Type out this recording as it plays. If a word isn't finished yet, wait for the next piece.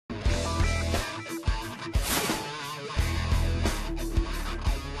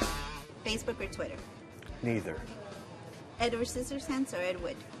Facebook or Twitter? Neither. Edward Scissorhands or Ed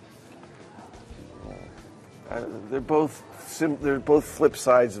Wood? They're both flip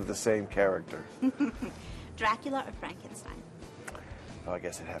sides of the same character. Dracula or Frankenstein? Oh, I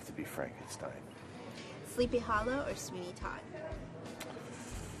guess it'd have to be Frankenstein. Sleepy Hollow or Sweeney Todd?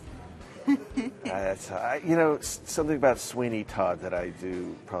 You know, something about Sweeney Todd that I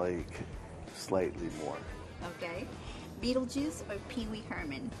do probably slightly more. Okay. Beetlejuice or Pee Wee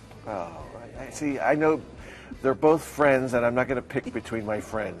Herman? Oh, I see. I know they're both friends, and I'm not going to pick between my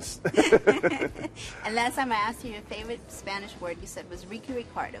friends. And last time I asked you your favorite Spanish word, you said was Ricky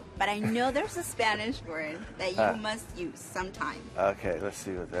Ricardo. But I know there's a Spanish word that you must use sometime. Okay, let's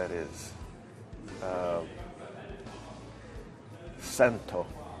see what that is. Santo.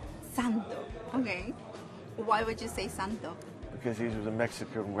 Santo. Okay. Why would you say Santo? Because he was a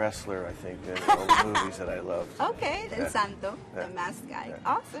Mexican wrestler, I think, in all the movies that I loved. Okay, then Yeah. Santo, Yeah. the masked guy. Yeah.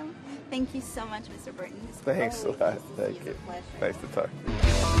 Awesome. Thank you so much, Mr. Burton. Thanks a lot. Thank It's you. a pleasure. Nice to talk to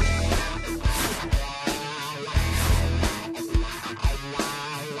you.